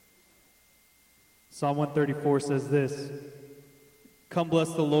Psalm 134 says this, "Come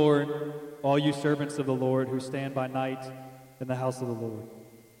bless the Lord, all you servants of the Lord who stand by night in the house of the Lord.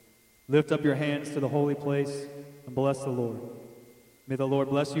 Lift up your hands to the holy place and bless the Lord. May the Lord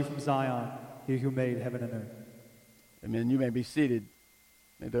bless you from Zion, he who made heaven and earth." Amen. You may be seated.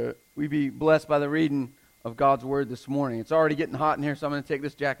 May we be blessed by the reading of God's word this morning. It's already getting hot in here, so I'm going to take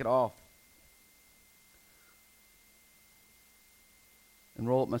this jacket off and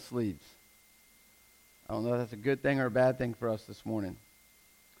roll up my sleeves. I don't know if that's a good thing or a bad thing for us this morning.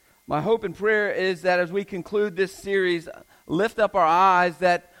 My hope and prayer is that as we conclude this series, lift up our eyes,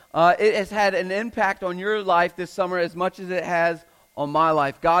 that it has had an impact on your life this summer as much as it has on my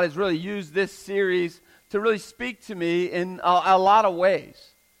life. God has really used this series to really speak to me in a lot of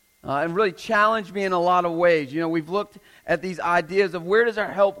ways and really challenge me in a lot of ways. You know, we've looked at these ideas of where does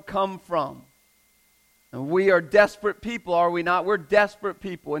our help come from? And we are desperate people, are we not? We're desperate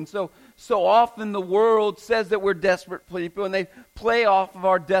people. And so often the world says that we're desperate people, and they play off of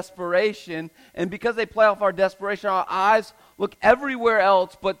our desperation. And because they play off our desperation, our eyes look everywhere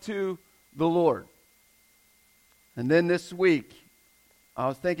else but to the Lord. And then this week, I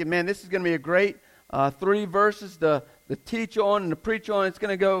was thinking, man, this is going to be a great 3 verses to teach on and to preach on. It's going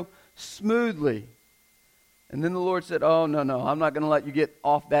to go smoothly. And then the Lord said, oh, no, I'm not going to let you get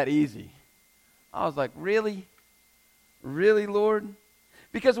off that easy. I was like, really? Really, Lord?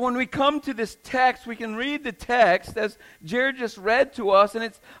 Because when we come to this text, we can read the text as Jared just read to us, and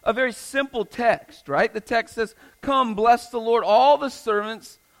it's a very simple text, right? The text says, "Come, bless the Lord, all the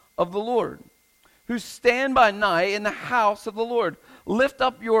servants of the Lord, who stand by night in the house of the Lord. Lift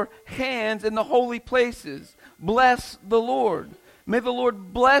up your hands in the holy places. Bless the Lord. May the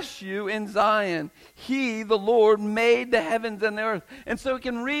Lord bless you in Zion. He, the Lord, made the heavens and the earth." And so we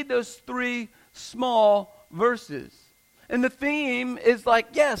can read those 3 small verses. And the theme is like,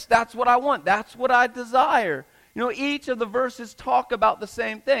 yes, that's what I want. That's what I desire. You know, each of the verses talk about the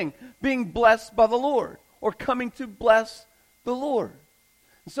same thing, being blessed by the Lord or coming to bless the Lord.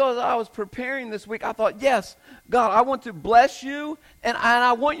 And so as I was preparing this week, I thought, yes, God, I want to bless you and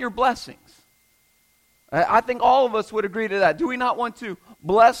I want your blessings. I think all of us would agree to that. Do we not want to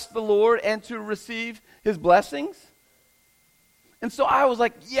bless the Lord and to receive his blessings? And so I was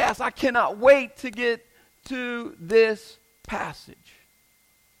like, yes, I cannot wait to get to this passage.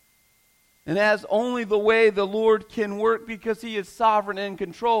 And as only the way the Lord can work, because he is sovereign and in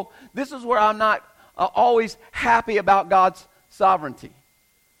control, this is where I'm not always happy about God's sovereignty.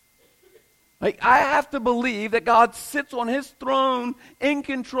 Like, I have to believe that God sits on his throne in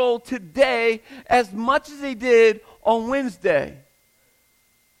control today as much as he did on Wednesday.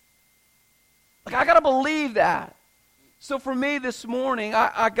 Like, I got to believe that. So for me this morning,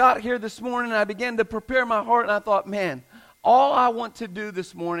 I got here this morning and I began to prepare my heart, and I thought, man, all I want to do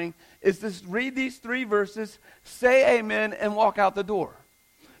this morning is just read these 3 verses, say amen, and walk out the door.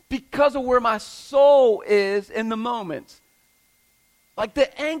 Because of where my soul is in the moments. Like the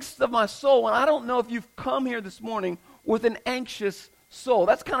angst of my soul. And I don't know if you've come here this morning with an anxious soul.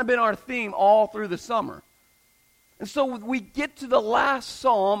 That's kind of been our theme all through the summer. And so we get to the last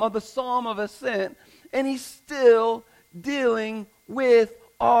psalm of the Psalm of Ascent, and he's still dealing with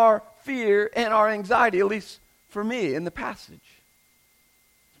our fear and our anxiety, at least for me in the passage.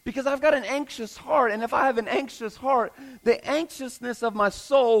 Because I've got an anxious heart, and if I have an anxious heart, the anxiousness of my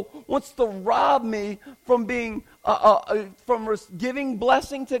soul wants to rob me from being, giving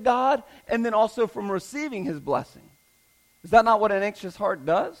blessing to God, and then also from receiving his blessing. Is that not what an anxious heart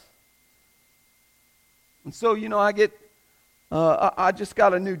does? And so, you know, I just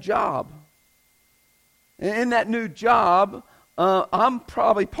got a new job. And in that new job, I'm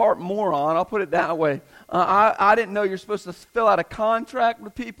probably part moron. I'll put it that way. I didn't know you're supposed to fill out a contract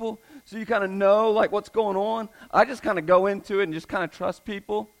with people so you kind of know like what's going on. I just kind of go into it and just kind of trust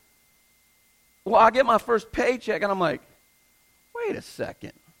people. Well, I get my first paycheck and I'm like, wait a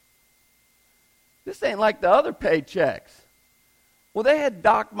second. This ain't like the other paychecks. Well, they had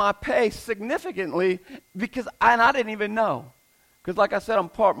docked my pay significantly because I didn't even know. Because like I said, I'm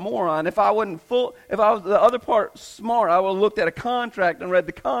part moron. If I was the other part smart, I would have looked at a contract and read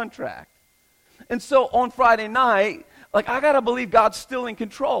the contract. And so on Friday night, like I got to believe God's still in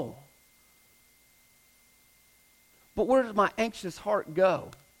control. But where does my anxious heart go?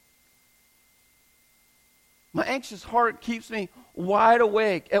 My anxious heart keeps me wide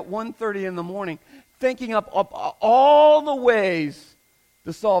awake at 1:30 in the morning, thinking up all the ways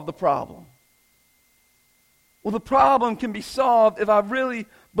to solve the problem. Well, the problem can be solved if I really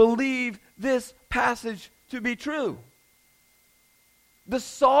believe this passage to be true. The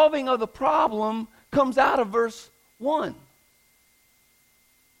solving of the problem comes out of verse 1.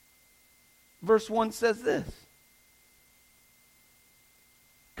 verse 1 says this: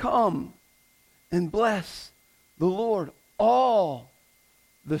 "Come and bless the Lord, all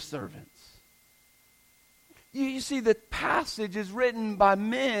the servants." You see, the passage is written by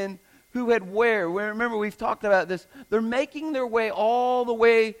men who had where? Remember, we've talked about this. They're making their way all the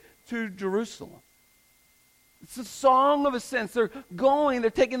way to Jerusalem. It's a song of ascents. They're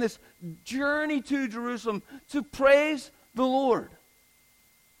taking this journey to Jerusalem to praise the Lord.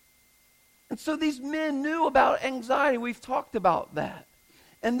 And so these men knew about anxiety. We've talked about that.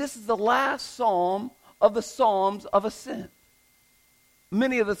 And this is the last psalm of the Psalms of Ascent.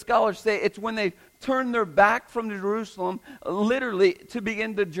 Many of the scholars say it's when they turn their back from Jerusalem, literally, to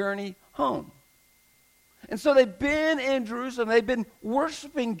begin the journey home. And so they've been in Jerusalem. They've been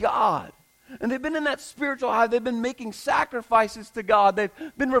worshiping God. And they've been in that spiritual high. They've been making sacrifices to God. They've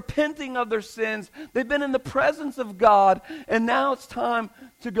been repenting of their sins. They've been in the presence of God. And now it's time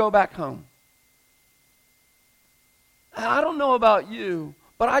to go back home. And I don't know about you,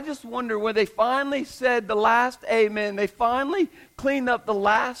 but I just wonder when they finally said the last amen, they finally cleaned up the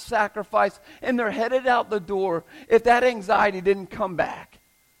last sacrifice, and they're headed out the door, if that anxiety didn't come back.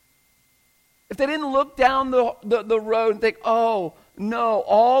 If they didn't look down the road and think, oh, no,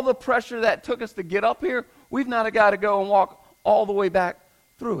 all the pressure that took us to get up here, we've now got to go and walk all the way back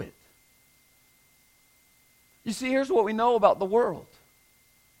through it. You see, here's what we know about the world.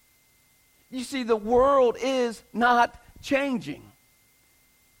 You see, the world is not changing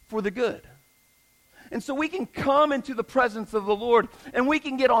for the good. And so we can come into the presence of the Lord, and we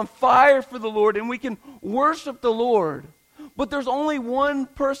can get on fire for the Lord, and we can worship the Lord. But there's only one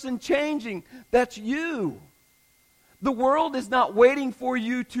person changing. That's you. The world is not waiting for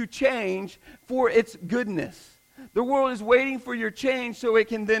you to change for its goodness. The world is waiting for your change so it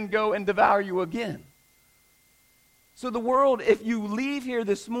can then go and devour you again. So the world, if you leave here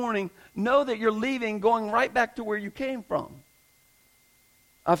this morning, know that you're leaving going right back to where you came from.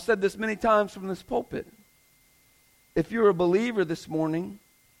 I've said this many times from this pulpit. If you're a believer this morning,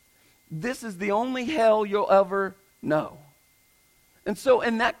 this is the only hell you'll ever know. And so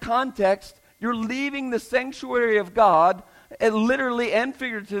in that context, you're leaving the sanctuary of God, and literally and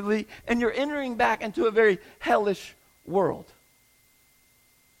figuratively, and you're entering back into a very hellish world.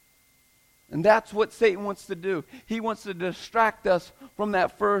 And that's what Satan wants to do. He wants to distract us from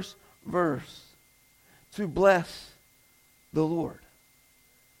that first verse, to bless the Lord.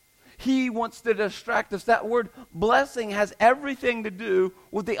 He wants to distract us. That word blessing has everything to do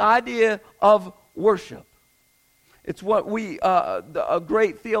with the idea of worship. It's what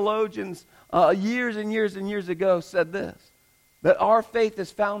great theologians years and years and years ago said this, that our faith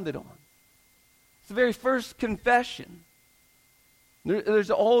is founded on. It's the very first confession. There's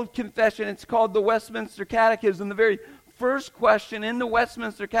an old confession. It's called the Westminster Catechism. The very first question in the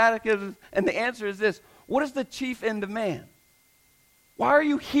Westminster Catechism, and the answer is this: what is the chief end of man? Why are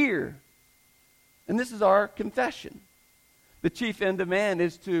you here? And this is our confession. The chief end of man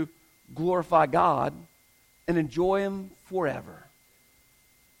is to glorify God and enjoy Him forever.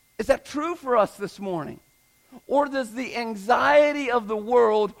 Is that true for us this morning? Or does the anxiety of the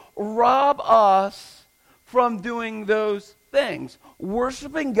world rob us from doing those things?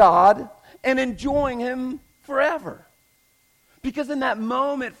 Worshiping God and enjoying Him forever. Because in that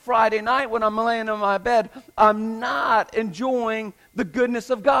moment, Friday night, when I'm laying on my bed, I'm not enjoying the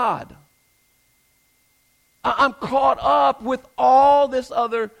goodness of God. I'm caught up with all this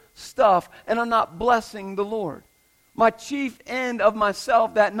other stuff, and I'm not blessing the Lord. My chief end of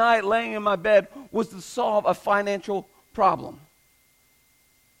myself that night, laying in my bed, was to solve a financial problem.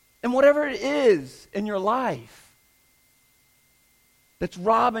 And whatever it is in your life that's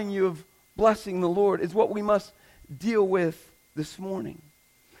robbing you of blessing the Lord is what we must deal with this morning.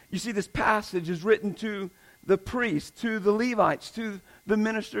 You see, this passage is written to the priests, to the Levites, to the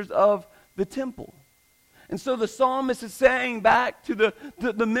ministers of the temple. And so the psalmist is saying back to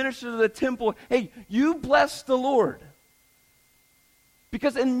the ministers of the temple, hey, you bless the Lord.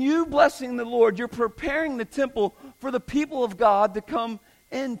 Because in you blessing the Lord, you're preparing the temple for the people of God to come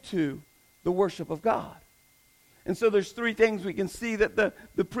into the worship of God. And so there's three things we can see that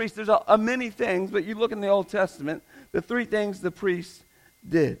the priests, there's many things, but you look in the Old Testament, the three things the priests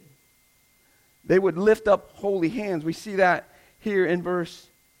did. They would lift up holy hands. We see that here in verse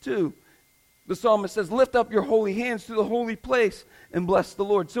 2. The psalmist says, lift up your holy hands to the holy place and bless the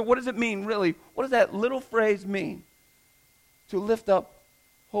Lord. So what does it mean, really? What does that little phrase mean? To lift up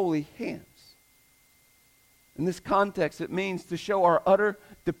holy hands. In this context, it means to show our utter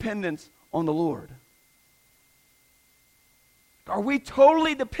dependence on the Lord. Are we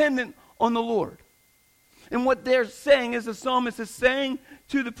totally dependent on the Lord? And what they're saying is the psalmist is saying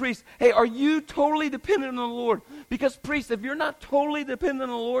to the priest, hey, are you totally dependent on the Lord? Because priest, if you're not totally dependent on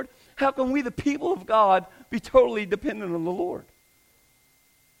the Lord, how can we, the people of God, be totally dependent on the Lord?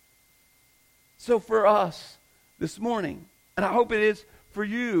 So for us this morning, and I hope it is for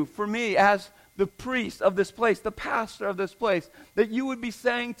you, for me, as the priest of this place, the pastor of this place, that you would be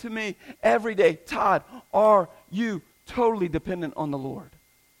saying to me every day, Todd, are you totally dependent on the Lord?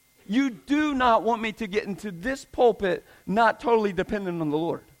 You do not want me to get into this pulpit not totally dependent on the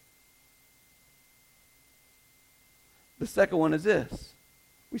Lord. The second one is this.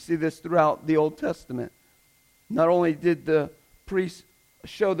 We see this throughout the Old Testament. Not only did the priests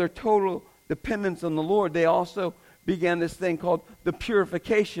show their total dependence on the Lord, they also began this thing called the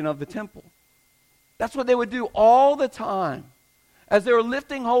purification of the temple. That's what they would do all the time. As they were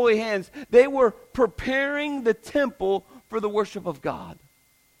lifting holy hands, they were preparing the temple for the worship of God.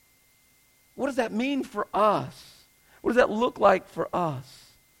 What does that mean for us? What does that look like for us?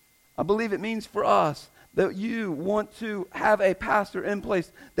 I believe it means for us that you want to have a pastor in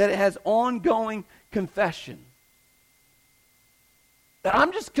place that has ongoing confession. That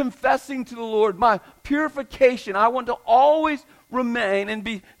I'm just confessing to the Lord my purification. I want to always remain and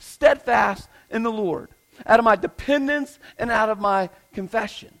be steadfast in the Lord, out of my dependence and out of my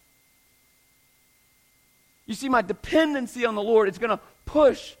confession. You see, my dependency on the Lord is going to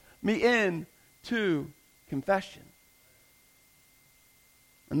push me in to confession.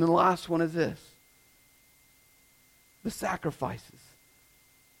 And then the last one is this. The sacrifices.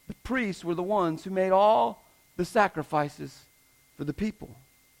 The priests were the ones who made all the sacrifices for the people.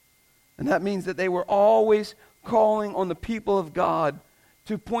 And that means that they were always calling on the people of God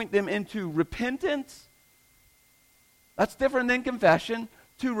to point them into repentance. That's different than confession.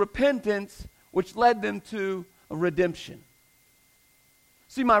 To repentance, which led them to a redemption.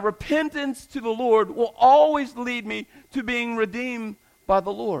 See, my repentance to the Lord will always lead me to being redeemed by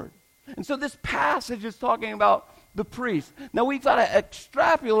the Lord. And so this passage is talking about the priest. Now we've got to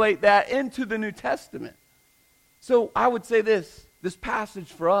extrapolate that into the New Testament. So I would say this passage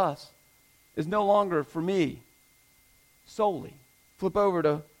for us is no longer for me solely. Flip over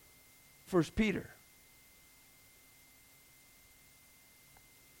to 1 Peter.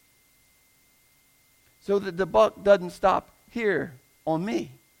 So that the buck doesn't stop here on me.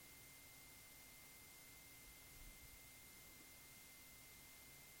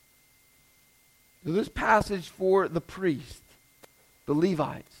 So this passage for the priest, the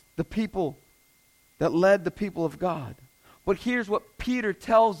Levites, the people that led the people of God. But here's what Peter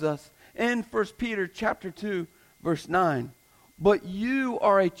tells us in 1 Peter chapter 2, verse 9. But you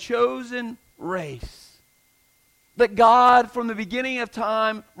are a chosen race. That God, from the beginning of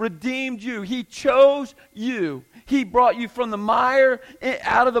time, redeemed you. He chose you. He brought you from the mire,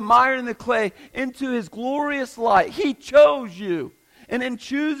 out of the mire and the clay, into His glorious light. He chose you. And in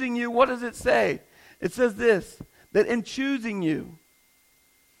choosing you, what does it say? It says this, that in choosing you,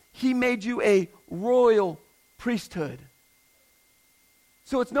 He made you a royal priesthood.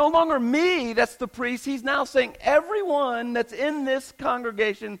 So it's no longer me that's the priest. He's now saying everyone that's in this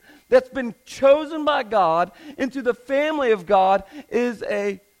congregation that's been chosen by God into the family of God is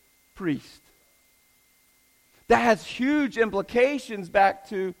a priest. That has huge implications back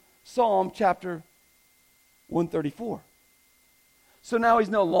to Psalm chapter 134. So now he's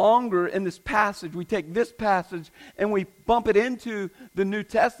no longer in this passage. We take this passage and we bump it into the New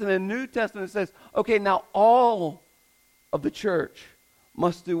Testament. And the New Testament says, okay, now all of the church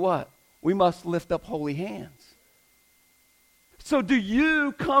must do what? We must lift up holy hands. So do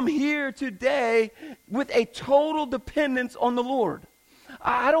you come here today with a total dependence on the Lord?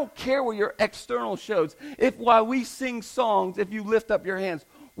 I don't care what your external shows. If while we sing songs, if you lift up your hands,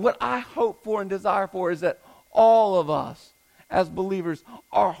 what I hope for and desire for is that all of us as believers,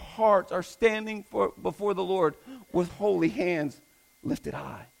 our hearts are standing before the Lord with holy hands lifted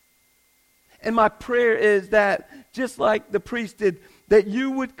high. And my prayer is that, just like the priest did, that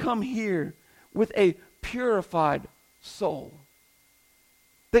you would come here with a purified soul.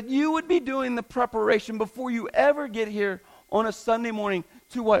 That you would be doing the preparation before you ever get here on a Sunday morning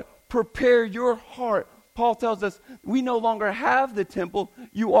to what? Prepare your heart. Paul tells us we no longer have the temple.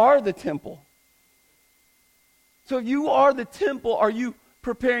 You are the temple. So if you are the temple, are you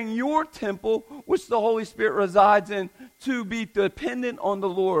preparing your temple, which the Holy Spirit resides in, to be dependent on the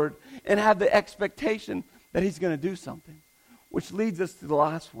Lord and have the expectation that He's going to do something? Which leads us to the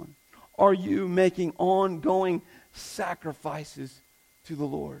last one. Are you making ongoing sacrifices to the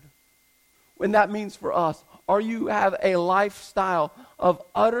Lord? And that means for us, are you have a lifestyle of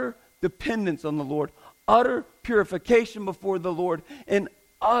utter dependence on the Lord, utter purification before the Lord, and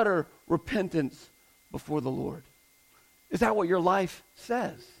utter repentance before the Lord? Is that what your life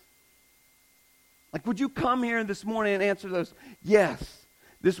says? Like, would you come here this morning and answer those? Yes,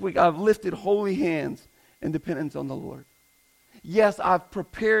 this week I've lifted holy hands in dependence on the Lord. Yes, I've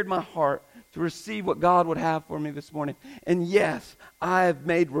prepared my heart to receive what God would have for me this morning. And yes, I have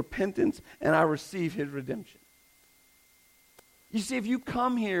made repentance and I receive his redemption. You see, if you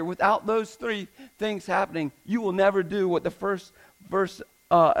come here without those three things happening, you will never do what the first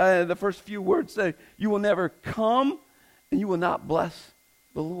few words say. You will never come and you will not bless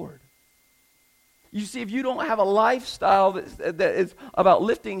the Lord. You see, if you don't have a lifestyle that is about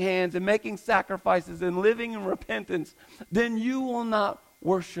lifting hands and making sacrifices and living in repentance, then you will not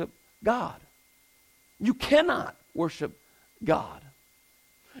worship God. You cannot worship God.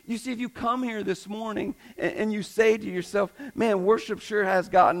 You see, if you come here this morning and you say to yourself, man, worship sure has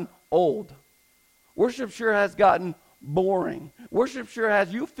gotten old. Worship sure has gotten boring. Worship sure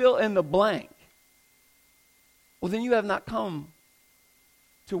has, you fill in the blank. Well, then you have not come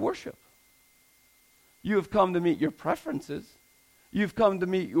to worship. You have come to meet your preferences. You've come to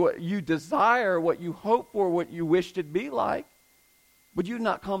meet what you desire, what you hope for, what you wish to be like. But you've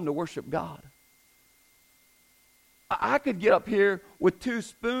not come to worship God. I could get up here with 2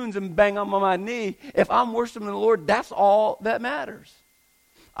 spoons and bang them on my knee. If I'm worshiping the Lord, that's all that matters.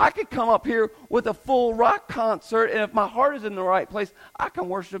 I could come up here with a full rock concert, and if my heart is in the right place, I can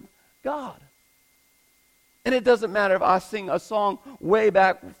worship God. And it doesn't matter if I sing a song way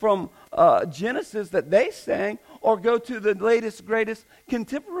back from Genesis that they sang, or go to the latest, greatest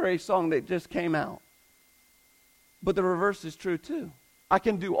contemporary song that just came out. But the reverse is true too. I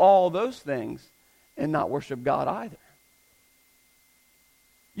can do all those things and not worship God either.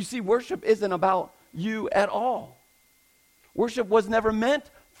 You see, worship isn't about you at all. Worship was never meant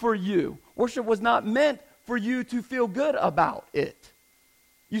for you. Worship was not meant for you to feel good about it.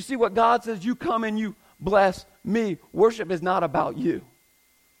 You see, what God says, you come and you bless me. Worship is not about you.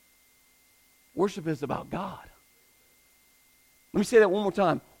 Worship is about God. Let me say that one more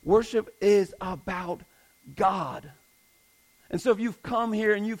time. Worship is about God. And so if you've come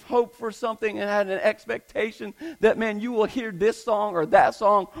here and you've hoped for something and had an expectation that, man, you will hear this song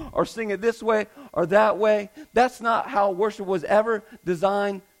or sing it this way or that way, that's not how worship was ever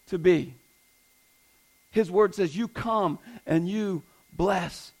designed to be. His word says, you come and you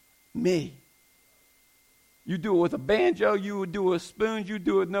bless me. You do it with a banjo, you would do it with spoons, you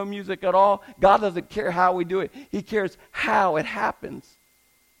do it with no music at all. God doesn't care how we do it. He cares how it happens.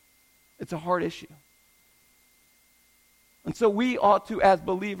 It's a hard issue. And so we ought to, as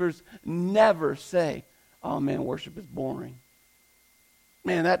believers, never say, oh man, worship is boring.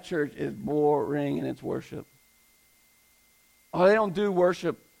 Man, that church is boring in its worship. Oh, they don't do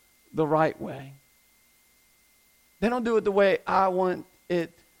worship the right way. They don't do it the way I want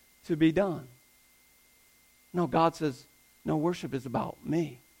it to be done. No, God says, no, worship is about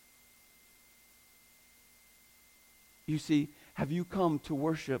me. You see, have you come to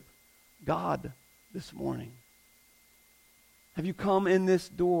worship God this morning? Have you come in this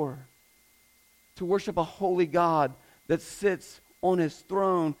door to worship a holy God that sits on his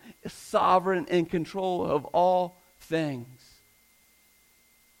throne, is sovereign in control of all things?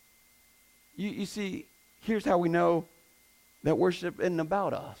 You see, here's how we know that worship isn't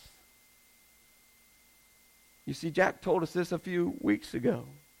about us. You see, Jack told us this a few weeks ago.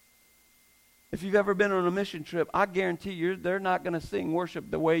 If you've ever been on a mission trip, I guarantee you they're not going to sing worship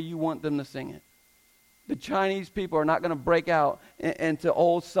the way you want them to sing it. The Chinese people are not going to break out into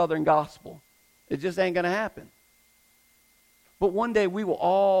old Southern gospel. It just ain't going to happen. But one day we will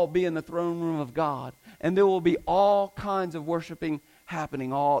all be in the throne room of God, and there will be all kinds of worshiping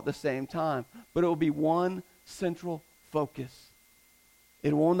happening all at the same time. But it will be one central focus.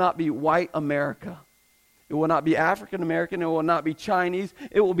 It will not be white America. It will not be African American. It will not be Chinese.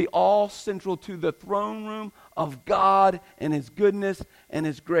 It will be all central to the throne room of God and his goodness and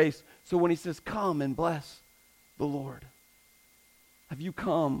his grace. So when he says, come and bless the Lord, have you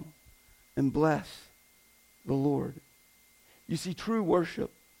come and bless the Lord? You see, true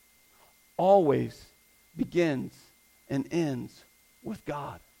worship always begins and ends with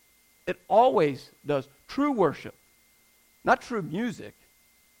God. It always does. True worship, not true music,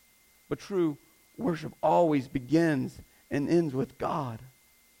 but true worship always begins and ends with God.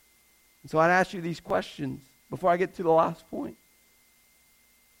 And so I'd ask you these questions before I get to the last point.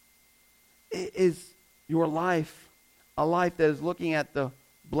 Is your life a life that is looking at the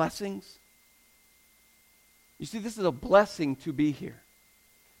blessings? You see, this is a blessing to be here.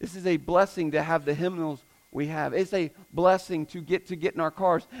 This is a blessing to have the hymnals we have. It's a blessing to get in our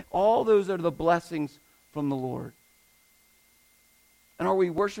cars. All those are the blessings from the Lord. And are we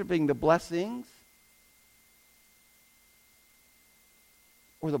worshiping the blessings,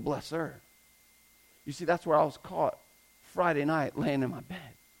 or the blesser. You see, that's where I was caught Friday night laying in my bed.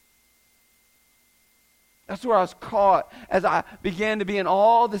 That's where I was caught as I began to be in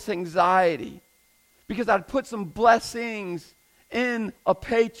all this anxiety because I'd put some blessings in a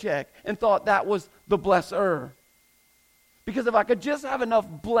paycheck and thought that was the blesser. Because if I could just have enough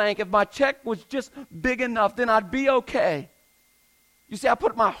blank, if my check was just big enough, then I'd be okay. You see, I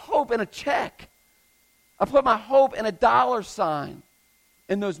put my hope in a check. I put my hope in a dollar sign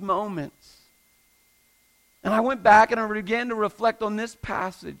in those moments. And I went back and I began to reflect on this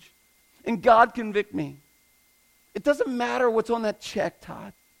passage. And God convicted me. It doesn't matter what's on that check,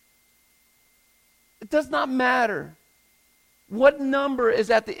 Todd. It does not matter what number is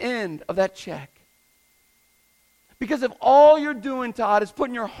at the end of that check. Because if all you're doing, Todd, is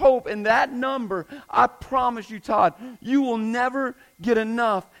putting your hope in that number, I promise you, Todd, you will never get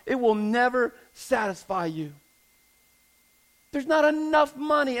enough. It will never satisfy you. There's not enough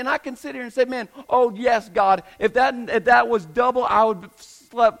money. And I can sit here and say, man, oh yes, God, if that was double, I would have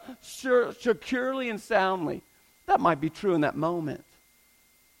slept securely and soundly. That might be true in that moment.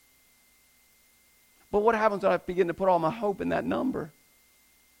 But what happens when I begin to put all my hope in that number?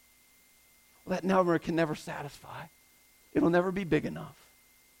 Well, that number can never satisfy. It'll never be big enough.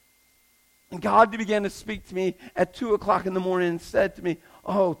 And God began to speak to me at 2 o'clock in the morning and said to me,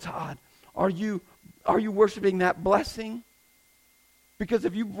 oh, Todd, are you worshiping that blessing? Because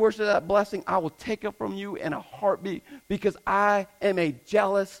if you worship that blessing, I will take it from you in a heartbeat because I am a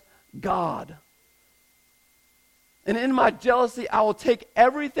jealous God. And in my jealousy, I will take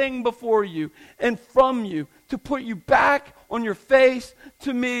everything before you and from you to put you back on your face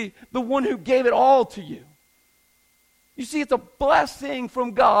to me, the one who gave it all to you. You see, it's a blessing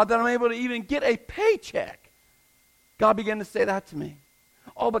from God that I'm able to even get a paycheck. God began to say that to me.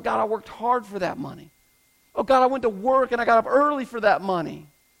 Oh, but God, I worked hard for that money. Oh, God, I went to work and I got up early for that money.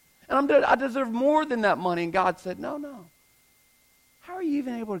 And I deserve more than that money. And God said, no. How are you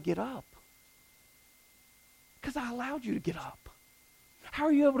even able to get up? Because I allowed you to get up. How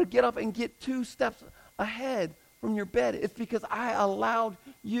are you able to get up and get 2 steps ahead from your bed? It's because I allowed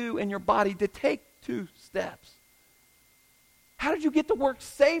you and your body to take 2 steps. How did you get to work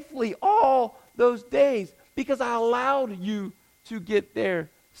safely all those days? Because I allowed you to get there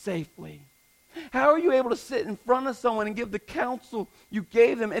safely. How are you able to sit in front of someone and give the counsel you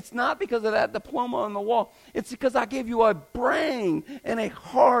gave them? It's not because of that diploma on the wall. It's because I gave you a brain and a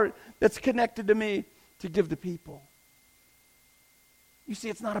heart that's connected to me to give to people. You see,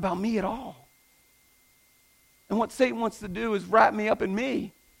 it's not about me at all. And what Satan wants to do is wrap me up in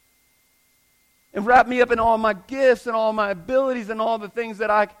me. And wrap me up in all my gifts and all my abilities and all the things that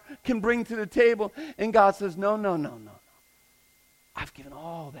I can bring to the table. And God says, no. I've given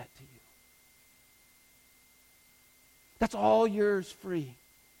all that to you. That's all yours free.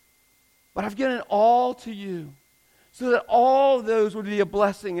 But I've given it all to you so that all of those would be a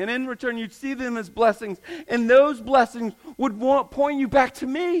blessing. And in return, you'd see them as blessings. And those blessings would point you back to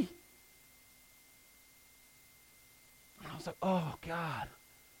me. And I was like, oh, God.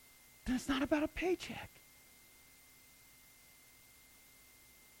 Then it's not about a paycheck.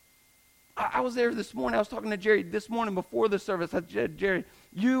 I was there this morning. I was talking to Jerry this morning before the service. I said, Jerry,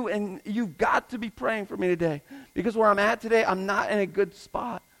 you've got to be praying for me today. Because where I'm at today, I'm not in a good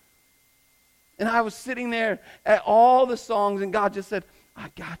spot. And I was sitting there at all the songs, and God just said, I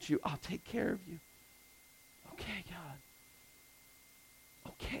got you. I'll take care of you. Okay, God.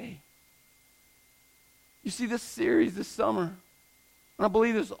 Okay. You see, this series this summer, and I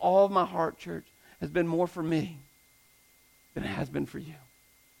believe this with all of my heart, church, has been more for me than it has been for you.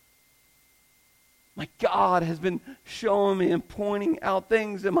 My God has been showing me and pointing out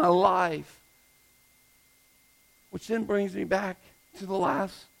things in my life, which then brings me back to the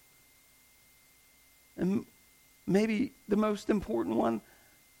last and maybe the most important one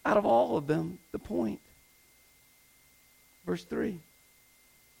out of all of them, the point. Verse 3.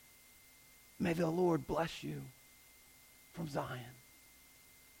 May the Lord bless you from Zion.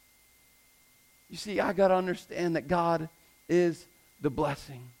 You see, I got to understand that God is the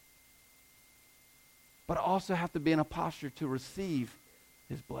blessing. But I also have to be in a posture to receive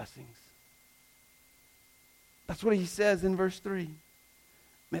his blessings. That's what he says in verse 3.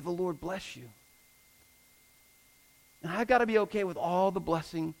 May the Lord bless you. And I've got to be okay with all the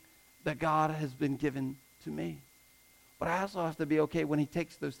blessing that God has been given to me. But I also have to be okay when he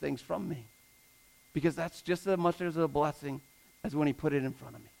takes those things from me. Because that's just as much as a blessing as when he put it in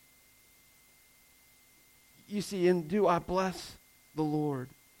front of me. You see, and do I bless the Lord?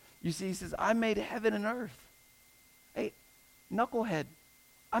 You see, he says, I made heaven and earth. Hey, knucklehead,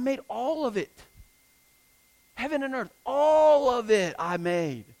 I made all of it. Heaven and earth, all of it I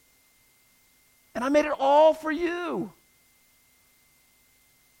made. And I made it all for you.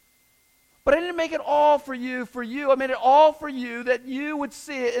 But I didn't make it all for you. I made it all for you that you would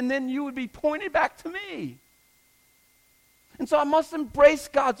see it and then you would be pointed back to me. And so I must embrace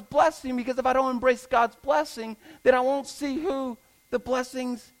God's blessing, because if I don't embrace God's blessing, then I won't see who the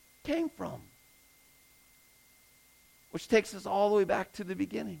blessings came from. Which takes us all the way back to the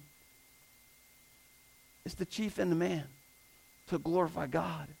beginning. It's the chief end of man to glorify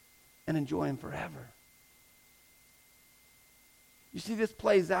God and enjoy Him forever. You see, this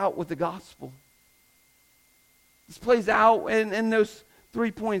plays out with the gospel. This plays out in those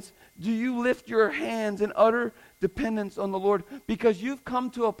 3 points. Do you lift your hands in utter dependence on the Lord because you've come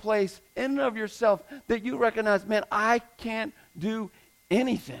to a place in and of yourself that you recognize, man, I can't do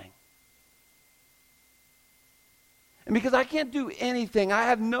anything. And because I can't do anything, I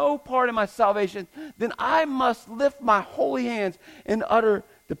have no part in my salvation, then I must lift my holy hands in utter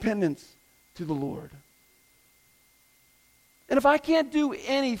dependence to the Lord. And if I can't do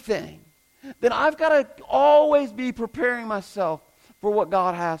anything, then I've got to always be preparing myself for what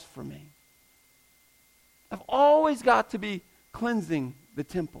God has for me. I've always got to be cleansing the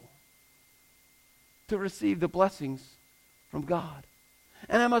temple to receive the blessings from God.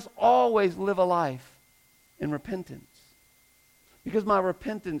 And I must always live a life in repentance, because my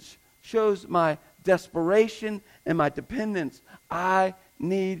repentance shows my desperation and my dependence. I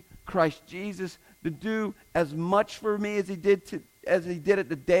need Christ Jesus to do as much for me as he did at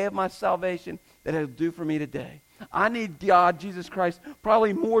the day of my salvation, that He'll do for me today. I need God, Jesus Christ,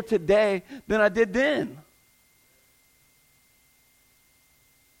 probably more today than I did then.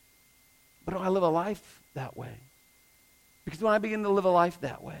 But do I live a life that way? Because when I begin to live a life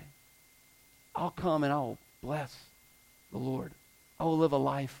that way, I'll come and I'll bless the Lord. I will live a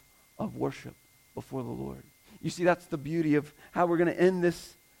life of worship before the Lord. You see, that's the beauty of how we're going to end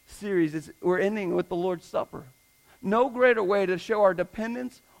this series. We're ending with the Lord's Supper. No greater way to show our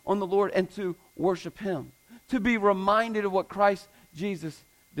dependence on the Lord and to worship Him. To be reminded of what Christ Jesus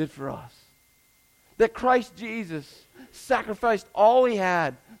did for us. That Christ Jesus sacrificed all He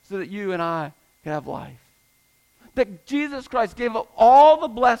had so that you and I could have life. That Jesus Christ gave up all the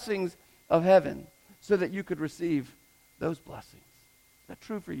blessings of heaven so that you could receive those blessings. Is that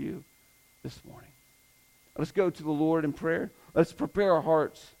true for you this morning? Let's go to the Lord in prayer. Let's prepare our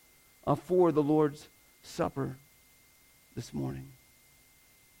hearts for the Lord's Supper this morning.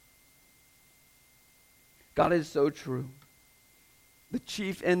 God is so true. The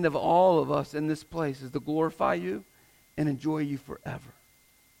chief end of all of us in this place is to glorify you and enjoy you forever.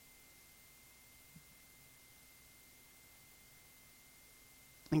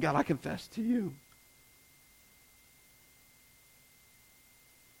 And God, I confess to you,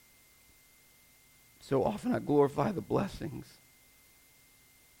 so often I glorify the blessings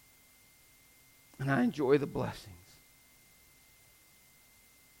and I enjoy the blessings.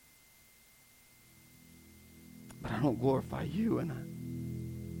 But I don't glorify you and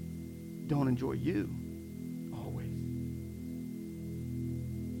I don't enjoy you always.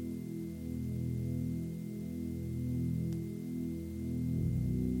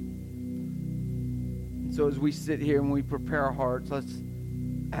 And so as we sit here and we prepare our hearts, let's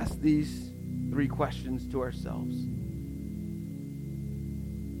ask these 3 questions to ourselves.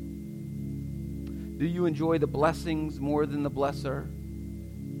 Do you enjoy the blessings more than the blesser?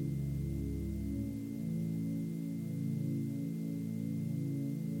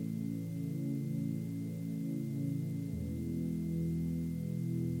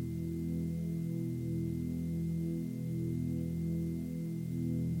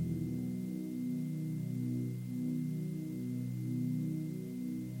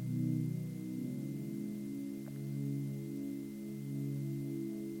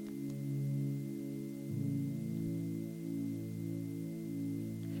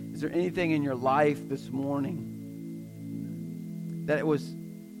 Is there anything in your life this morning that it was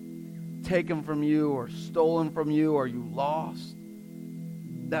taken from you or stolen from you or you lost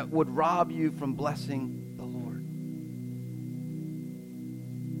that would rob you from blessing the Lord?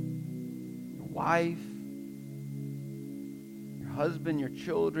 Your wife, your husband, your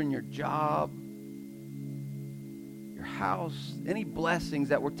children, your job, your house, any blessings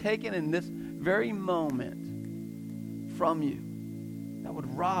that were taken in this very moment from you that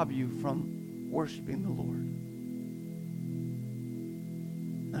would rob you from worshiping the Lord.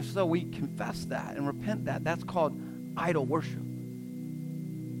 And so we confess that and repent that. That's called idol worship.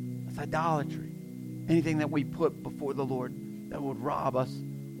 That's idolatry. Anything that we put before the Lord that would rob us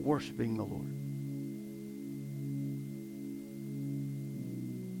worshiping the Lord.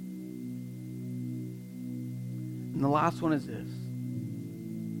 And the last one is this.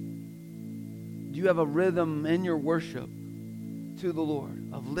 Do you have a rhythm in your worship to the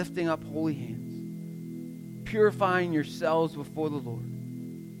Lord of lifting up holy hands, purifying yourselves before the Lord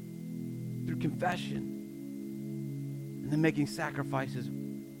through confession, and then making sacrifices,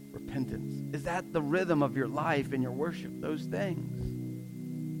 repentance? Is that the rhythm of your life and your worship, those things?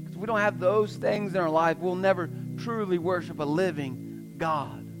 Because if we don't have those things in our life, we'll never truly worship a living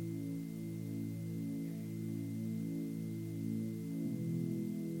God.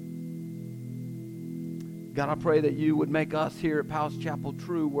 God, I pray that you would make us here at Powell's Chapel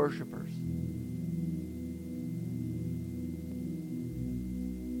true worshipers.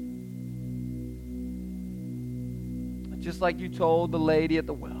 Just like you told the lady at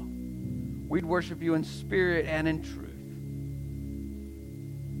the well, we'd worship you in spirit and in truth.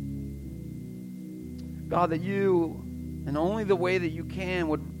 God, that you, and only the way that you can,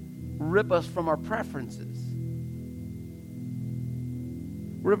 would rip us from our preferences.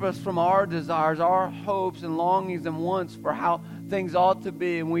 Rip us from our desires, our hopes and longings and wants for how things ought to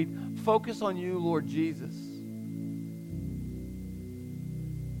be. And we'd focus on you, Lord Jesus.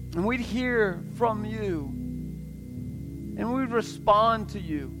 And we'd hear from you. And we'd respond to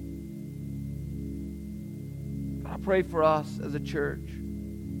you. God, I pray for us as a church.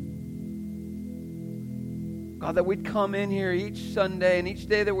 God, that we'd come in here each Sunday and each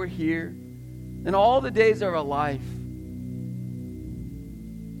day that we're here and all the days of our life,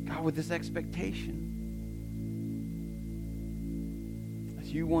 God, with this expectation as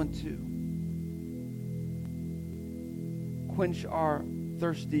you want to quench our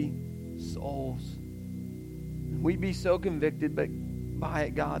thirsty souls. And we'd be so convicted by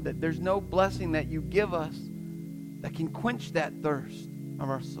it, God, that there's no blessing that you give us that can quench that thirst of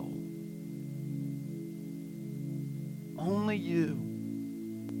our soul. Only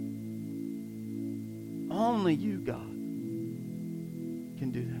you, God,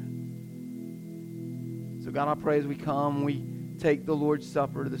 can do that. So God, I pray as we come, we take the Lord's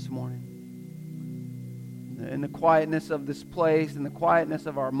Supper this morning. In the quietness of this place, in the quietness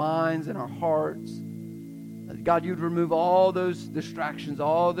of our minds and our hearts, God, you'd remove all those distractions,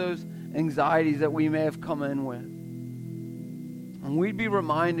 all those anxieties that we may have come in with. And we'd be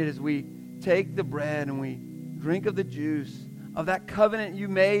reminded as we take the bread and we drink of the juice of that covenant you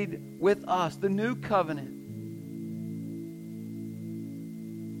made with us, the new covenant.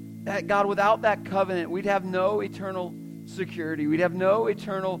 That, God, without that covenant, we'd have no eternal security. We'd have no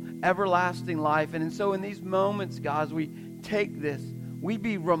eternal, everlasting life. And so in these moments, God, as we take this, we'd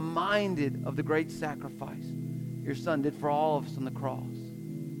be reminded of the great sacrifice your Son did for all of us on the cross.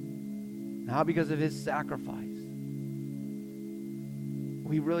 Now, because of his sacrifice,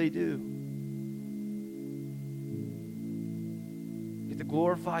 we really do get to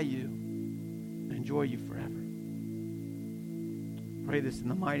glorify you and enjoy you forever. Pray this in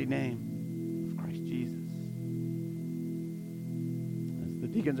the mighty name of Christ Jesus. As the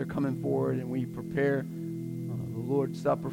deacons are coming forward and we prepare the Lord's Supper